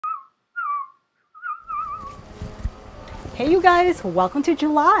Hey you guys, welcome to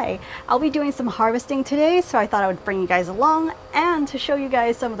July. I'll be doing some harvesting today, so I thought I would bring you guys along and to show you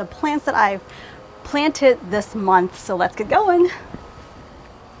guys some of the plants that I've planted this month. So let's get going.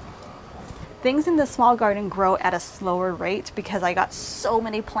 Things in the small garden grow at a slower rate because I got so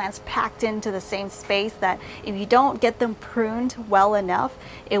many plants packed into the same space that if you don't get them pruned well enough,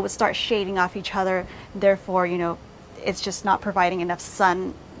 it would start shading off each other. Therefore, it's just not providing enough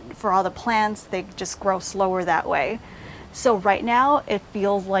sun for all the plants. They just grow slower that way. So right now it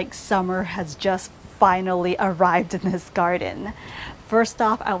feels like summer has just finally arrived in this garden. First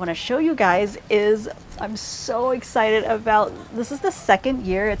off, I want to show you guys I'm so excited about, this is the second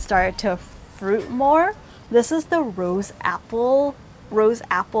year it started to fruit more. This is the rose apple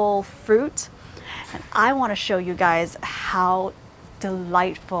fruit, and I want to show you guys how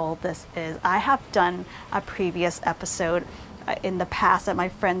delightful this is. I have done a previous episode in the past at my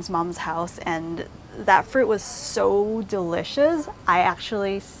friend's mom's house, and that fruit was so delicious. I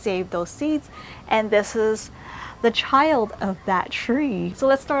actually saved those seeds, and this is the child of that tree. So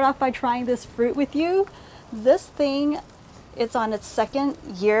let's start off by trying this fruit with you. This thing, it's on its second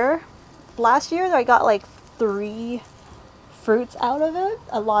year. Last year I got like 3 fruits out of it.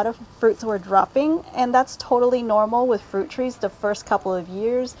 A lot of fruits were dropping, and that's totally normal with fruit trees. The first couple of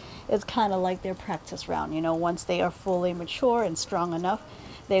years is kind of like their practice round. Once they are fully mature and strong enough,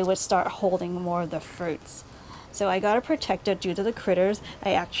 they would start holding more of the fruits. So I got it protected due to the critters.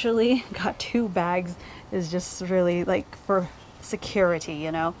 I actually got 2 bags. Is just really like for security,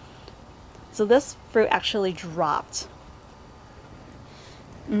 So this fruit actually dropped.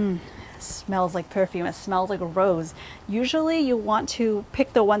 Smells like perfume. It smells like a rose. Usually you want to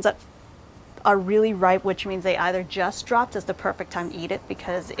pick the ones that are really ripe, which means they either just dropped is the perfect time to eat it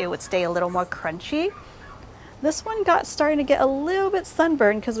because it would stay a little more crunchy. This one starting to get a little bit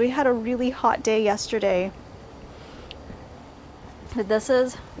sunburned because we had a really hot day yesterday. This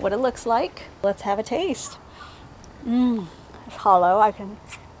is what it looks like. Let's have a taste. It's hollow. I can.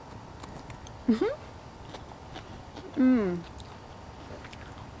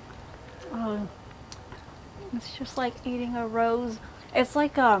 Oh, it's just like eating a rose. It's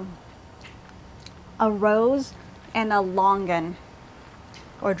like a rose and a longan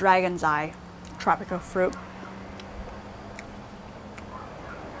or dragon's eye tropical fruit.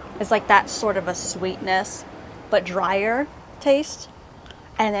 It's like that sort of a sweetness, but drier taste,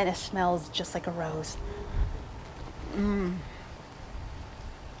 and then it smells just like a rose.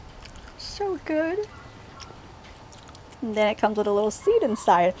 So good. And then it comes with a little seed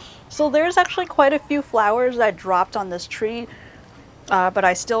inside. So there's actually quite a few flowers that dropped on this tree, but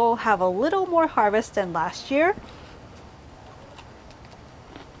I still have a little more harvest than last year.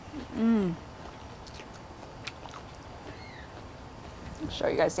 I'll show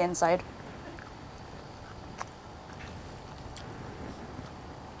you guys the inside.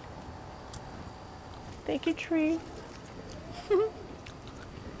 Thank you, tree.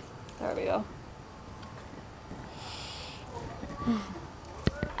 There we go.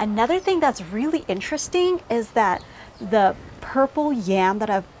 Another thing that's really interesting is that the purple yam that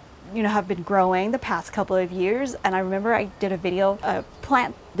have been growing the past couple of years, and I remember I did a video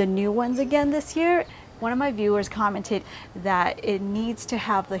plant the new ones again this year. One of my viewers commented that it needs to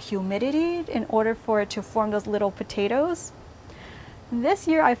have the humidity in order for it to form those little potatoes. This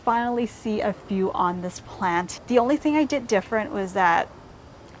year I finally see a few on this plant. The only thing I did different was that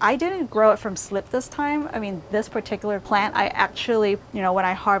I didn't grow it from slip this time. I mean, this particular plant, I actually, when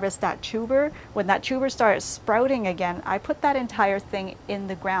I harvest that tuber, when that tuber started sprouting again, I put that entire thing in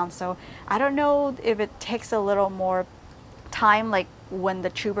the ground. So I don't know if it takes a little more time, like when the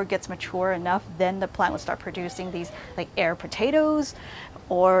tuber gets mature enough, then the plant will start producing these like air potatoes,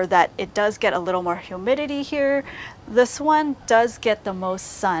 or that it does get a little more humidity here. This one does get the most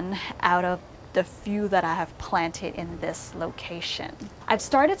sun out of the few that I have planted in this location. I've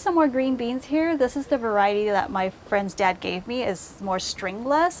started some more green beans here. This is the variety that my friend's dad gave me, is more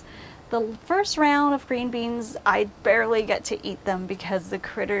stringless. The first round of green beans, I barely get to eat them because the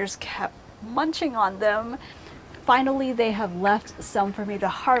critters kept munching on them. Finally, they have left some for me to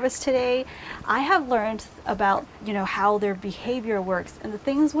harvest today. I have learned about, how their behavior works. And the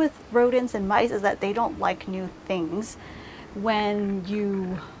things with rodents and mice is that they don't like new things. When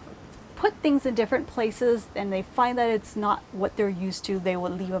you put things in different places and they find that it's not what they're used to, they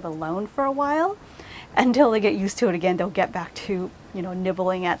will leave it alone for a while until they get used to it again. They'll get back to,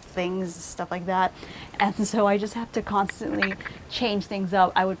 nibbling at things, stuff like that. And so I just have to constantly change things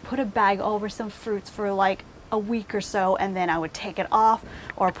up. I would put a bag over some fruits for like a week or so, and then I would take it off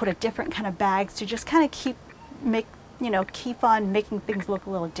or put a different kind of bags to just kind of keep on making things look a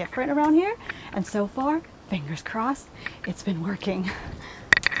little different around here. And so far, Fingers crossed, it's been working.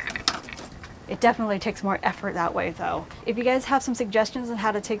 It definitely takes more effort that way though. If you guys have some suggestions on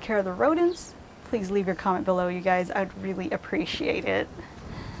how to take care of the rodents, please leave your comment below, you guys. I'd really appreciate it.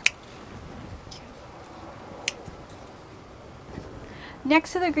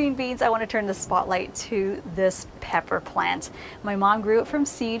 Next to the green beans, I want to turn the spotlight to this pepper plant. My mom grew it from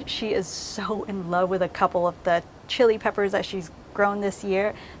seed. She is so in love with a couple of the chili peppers that she's grown this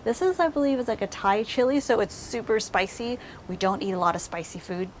year. This is, I believe, is like a Thai chili, so it's super spicy. We don't eat a lot of spicy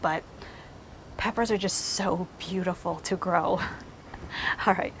food, but peppers are just so beautiful to grow.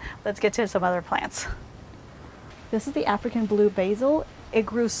 All right, let's get to some other plants. This is the African blue basil. It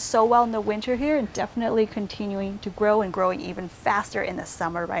grew so well in the winter here and definitely continuing to grow and growing even faster in the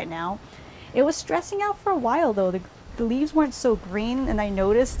summer right now. It was stressing out for a while though. The leaves weren't so green, and I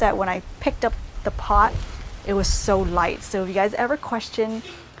noticed that when I picked up the pot, it was so light. So if you guys ever question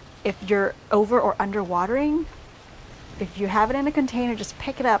if you're over or under watering, if you have it in a container, just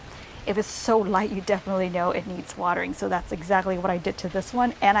pick it up. If it's so light, you definitely know it needs watering. So that's exactly what I did to this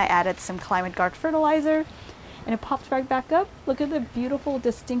one. And I added some Climate Guard fertilizer and it popped right back up. Look at the beautiful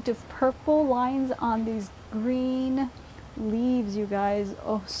distinctive purple lines on these green leaves, you guys.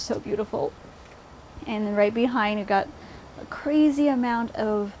 Oh, so beautiful. And then right behind, you got a crazy amount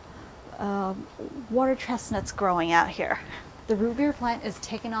of water chestnuts growing out here. The root beer plant is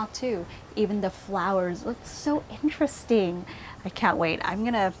taking off too. Even the flowers look so interesting. I can't wait. I'm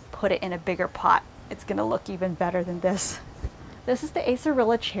gonna put it in a bigger pot. It's gonna look even better than this. This is the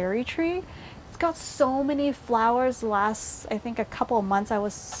Acerilla cherry tree. It's got so many flowers. Last, I think a couple of months I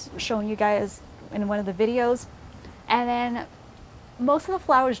was showing you guys in one of the videos. And then most of the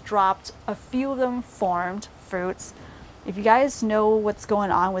flowers dropped. A few of them formed fruits. If you guys know what's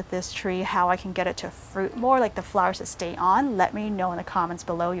going on with this tree, how I can get it to fruit more, like the flowers to stay on, let me know in the comments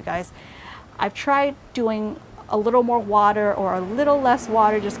below, you guys. I've tried doing a little more water or a little less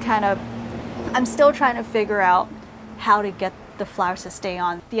water, just kind of, I'm still trying to figure out how to get the flowers to stay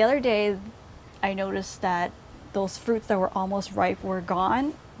on. The other day, I noticed that those fruits that were almost ripe were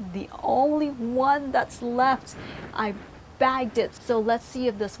gone. The only one that's left, I bagged it. So let's see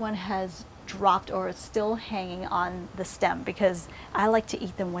if this one has dropped or it's still hanging on the stem, because I like to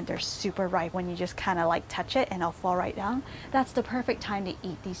eat them when they're super ripe, when you just kind of like touch it and it'll fall right down. That's the perfect time to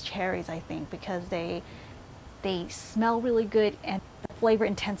eat these cherries, I think, because they smell really good and the flavor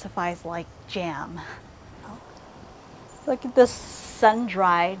intensifies like jam. Oh. Look at this,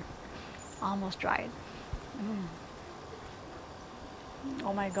 sun-dried, almost dried.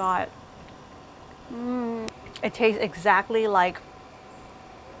 Oh my God. It tastes exactly like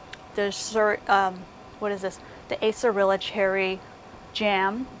the what is this? The Acerilla cherry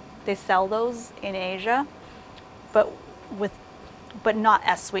jam. They sell those in Asia, but not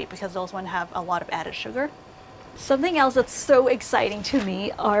as sweet, because those ones have a lot of added sugar. Something else that's so exciting to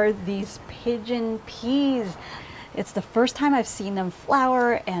me are these pigeon peas. It's the first time I've seen them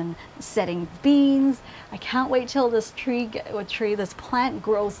flower and setting beans. I can't wait till this this plant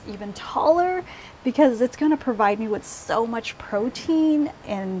grows even taller, because it's going to provide me with so much protein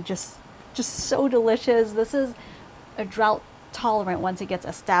and just so delicious. This is a drought tolerant once it gets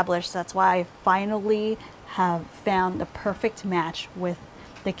established. That's why I finally have found the perfect match with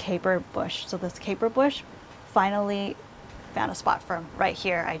the caper bush. So this caper bush, finally found a spot for him right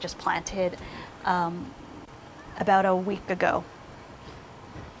here. I just planted about a week ago.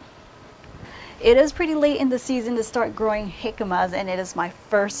 It is pretty late in the season to start growing jicamas, and it is my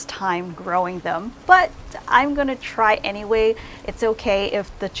first time growing them, but I'm gonna try anyway. It's okay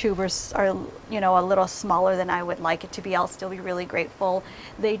if the tubers are, you know, a little smaller than I would like it to be. I'll still be really grateful.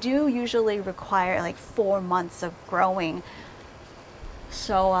 They do usually require like 4 months of growing.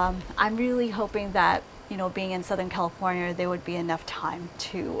 So I'm really hoping that, you know, being in Southern California, there would be enough time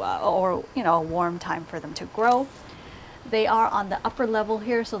to, or, you know, a warm time for them to grow. They are on the upper level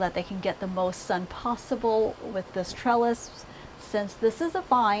here so that they can get the most sun possible with this trellis, since this is a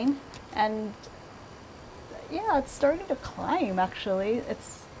vine. And yeah, it's starting to climb actually.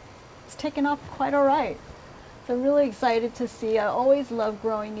 It's taken off quite all right. So I'm really excited to see. I always love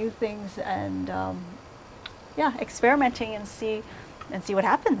growing new things and yeah, experimenting and see what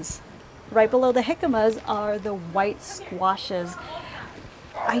happens. Right below the jicamas are the white squashes.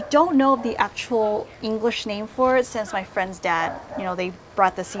 I don't know the actual English name for it, since my friend's dad, you know, they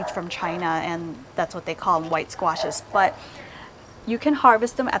brought the seeds from China and that's what they call them, white squashes. But you can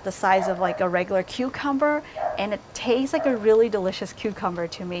harvest them at the size of like a regular cucumber, and it tastes like a really delicious cucumber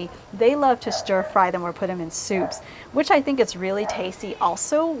to me. They love to stir fry them or put them in soups, which I think is really tasty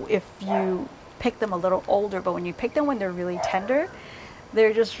also if you pick them a little older. But when you pick them when they're really tender,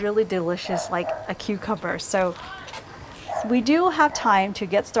 They're just really delicious, like a cucumber. So we do have time to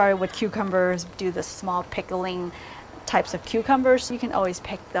get started with cucumbers, do the small pickling types of cucumbers. You can always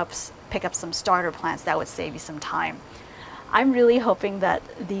pick up some starter plants. That would save you some time. I'm really hoping that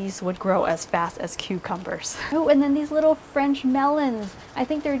these would grow as fast as cucumbers. Oh, and then these little French melons. I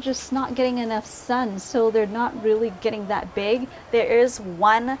think they're just not getting enough sun, so they're not really getting that big. There is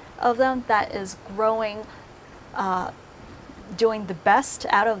one of them that is growing, doing the best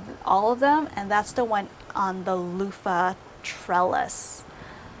out of all of them, and that's the one on the loofah trellis.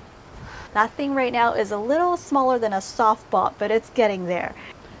 That thing right now is a little smaller than a softball, but it's getting there.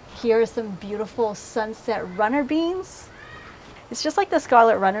 Here are some beautiful sunset runner beans. It's just like the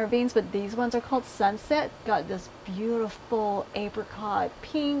scarlet runner beans, but these ones are called sunset. Got this beautiful apricot,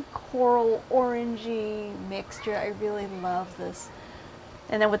 pink, coral, orangey mixture. I really love this.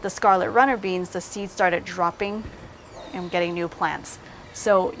 And then with the scarlet runner beans, the seeds started dropping and getting new plants.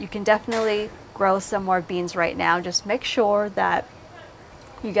 So you can definitely grow some more beans right now. Just make sure that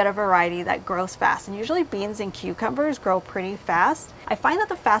you get a variety that grows fast. And usually beans and cucumbers grow pretty fast. I find that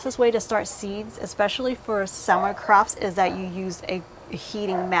the fastest way to start seeds, especially for summer crops, is that you use a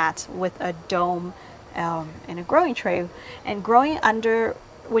heating mat with a dome and a growing tray. And growing under,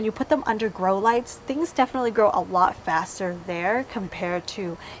 when you put them under grow lights, things definitely grow a lot faster there compared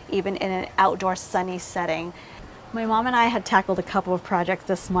to even in an outdoor sunny setting. My mom and I had tackled a couple of projects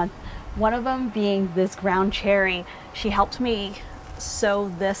this month. One of them being this ground cherry. She helped me sew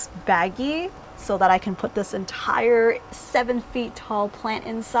this baggie so that I can put this entire 7 feet tall plant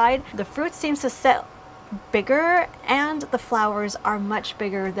inside. The fruit seems to set bigger and the flowers are much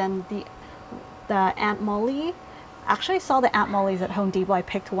bigger than the Aunt Molly. Actually, I saw the Aunt Molly's at Home Depot. I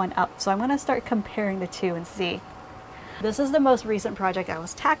picked one up, so I'm going to start comparing the two and see. This is the most recent project I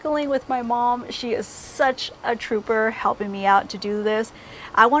was tackling with my mom. She is such a trooper helping me out to do this.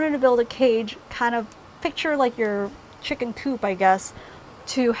 I wanted to build a cage, kind of picture like your chicken coop, I guess,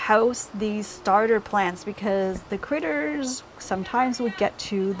 to house these starter plants because the critters sometimes would get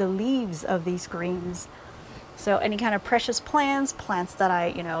to the leaves of these greens. So any kind of precious plants that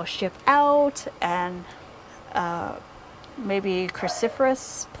I, ship out, and maybe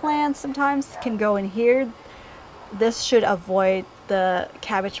cruciferous plants sometimes can go in here. This should avoid the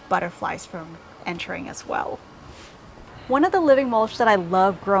cabbage butterflies from entering as well. One of the living mulch that I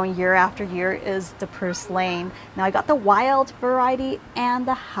love growing year after year is the purslane. Now I got the wild variety and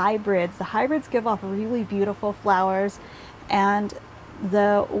the hybrids. The hybrids give off really beautiful flowers, and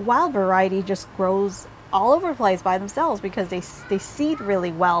the wild variety just grows all over the place by themselves because they seed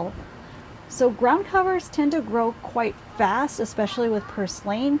really well. So ground covers tend to grow quite fast, especially with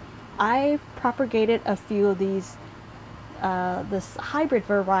purslane. I propagated a few of these this hybrid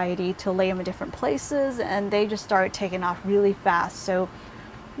variety to lay them in different places, and they just started taking off really fast. So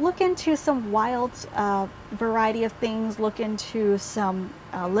look into some wild variety of things. Look into some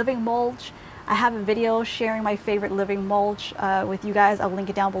living mulch. I have a video sharing my favorite living mulch with you guys. I'll link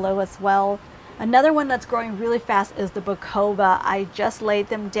it down below as well. Another one that's growing really fast is the Boogie. I just laid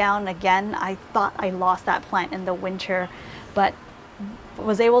them down again. I thought I lost that plant in the winter, but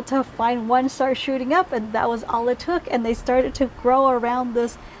was able to find one start shooting up, and that was all it took, and they started to grow around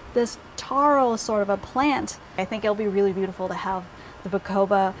this taro sort of a plant. I think it'll be really beautiful to have the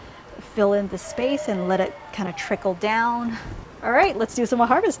Boogie fill in the space and let it kind of trickle down. All right, let's do some more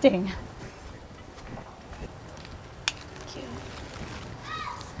harvesting. Thank you.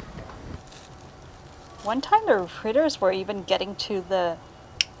 One time the critters were even getting to the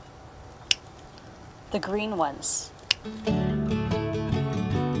green ones.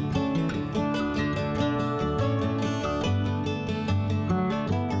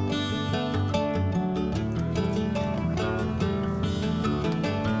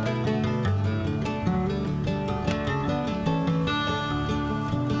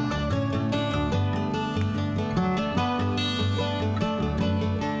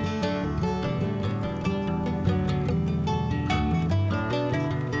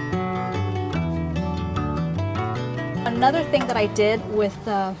 Another thing that I did with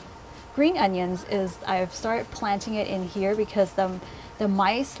green onions is I've started planting it in here because the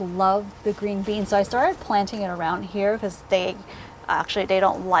mice love the green beans. So I started planting it around here because they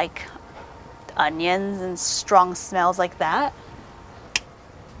don't like onions and strong smells like that.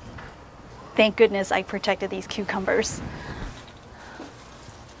 Thank goodness I protected these cucumbers.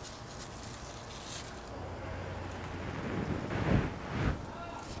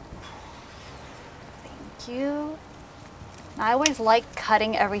 Thank you. I always like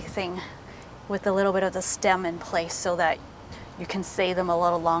cutting everything with a little bit of the stem in place so that you can save them a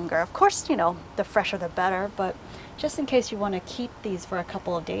little longer. Of course, you know, the fresher the better, but just in case you want to keep these for a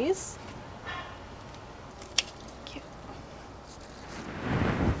couple of days. Cute.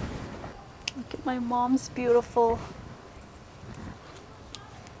 Look at my mom's beautiful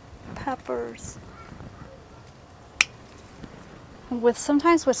peppers.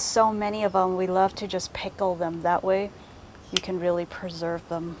 Sometimes with so many of them, we love to just pickle them. That way you can really preserve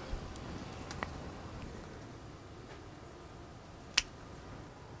them.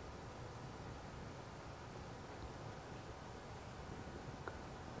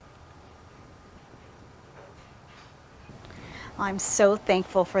 I'm so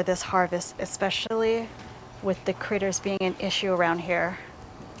thankful for this harvest, especially with the critters being an issue around here.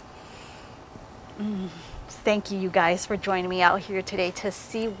 Thank you guys for joining me out here today to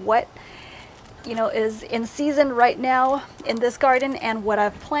see what, you know, is in season right now in this garden and what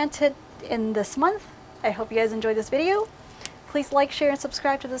I've planted in this month. I hope you guys enjoyed this video. Please like, share, and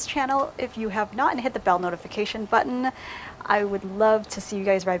subscribe to this channel if you have not, and hit the bell notification button. I would love to see you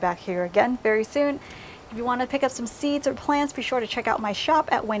guys right back here again very soon. If you want to pick up some seeds or plants, be sure to check out my shop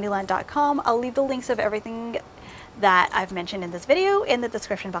at wendiland.com. I'll leave the links of everything that I've mentioned in this video in the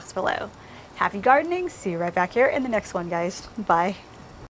description box below. Happy gardening. See you right back here in the next one, guys. Bye.